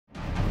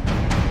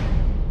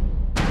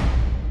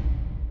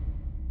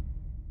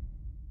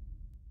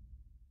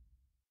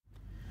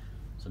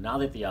So now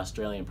that the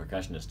Australian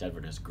percussion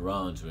Eisteddfod has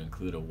grown to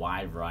include a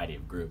wide variety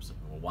of groups,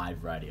 a wide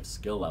variety of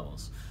skill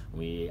levels,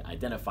 we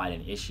identified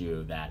an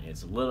issue that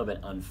it's a little bit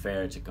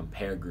unfair to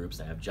compare groups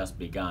that have just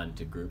begun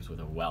to groups with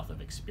a wealth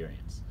of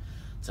experience.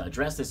 To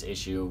address this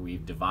issue,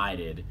 we've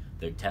divided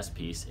the test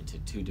piece into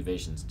two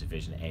divisions,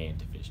 Division A and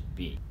Division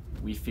B.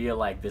 We feel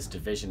like this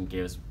division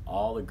gives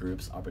all the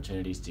groups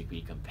opportunities to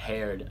be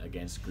compared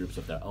against groups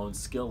of their own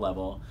skill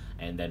level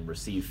and then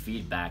receive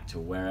feedback to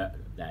where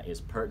that is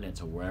pertinent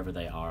to wherever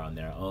they are on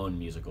their own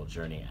musical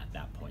journey at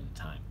that point in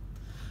time.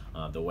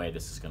 The way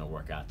this is going to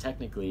work out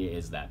technically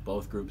is that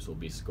both groups will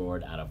be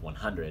scored out of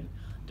 100,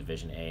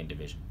 Division A and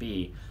Division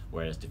B,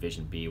 whereas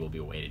Division B will be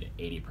weighted at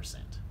 80%.